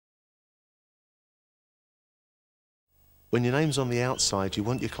When your name's on the outside, you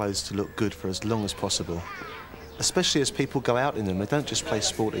want your clothes to look good for as long as possible. Especially as people go out in them, they don't just play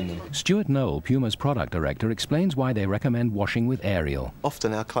sport in them. Stuart Nowell, Puma's product director, explains why they recommend washing with Ariel.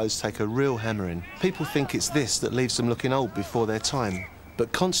 Often our clothes take a real hammering. People think it's this that leaves them looking old before their time.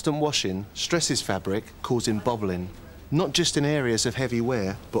 But constant washing stresses fabric, causing bobbling. Not just in areas of heavy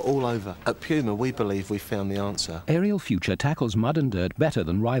wear, but all over. At Puma, we believe we've found the answer. Ariel Futur tackles mud and dirt better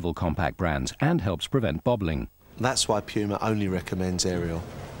than rival compact brands and helps prevent bobbling. That's why Puma only recommends Ariel,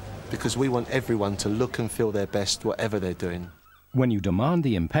 because we want everyone to look and feel their best whatever they're doing. When you demand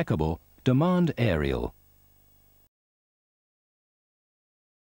the impeccable, demand Ariel.